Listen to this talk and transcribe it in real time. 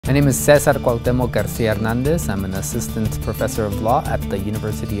My name is César Cuauhtémoc García Hernández. I'm an assistant professor of law at the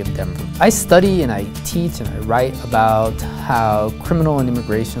University of Denver. I study and I teach and I write about how criminal and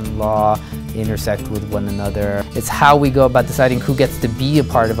immigration law intersect with one another. It's how we go about deciding who gets to be a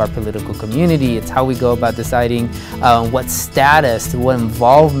part of our political community. It's how we go about deciding what status, what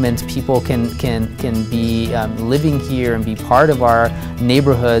involvement people can be living here and be part of our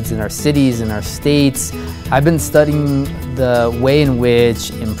neighborhoods and our cities and our states. I've been studying the way in which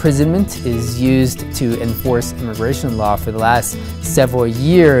imprisonment is used to enforce immigration law for the last several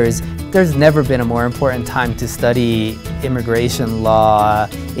years. There's never been a more important time to study immigration law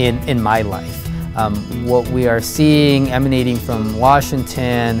in my life. What we are seeing emanating from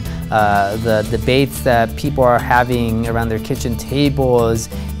Washington, the debates that people are having around their kitchen tables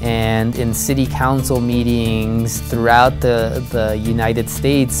and in city council meetings throughout the United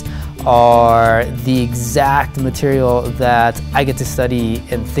States are the exact material that I get to study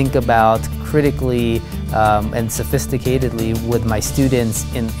and think about critically and sophisticatedly with my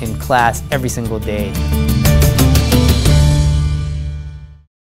students in class every single day.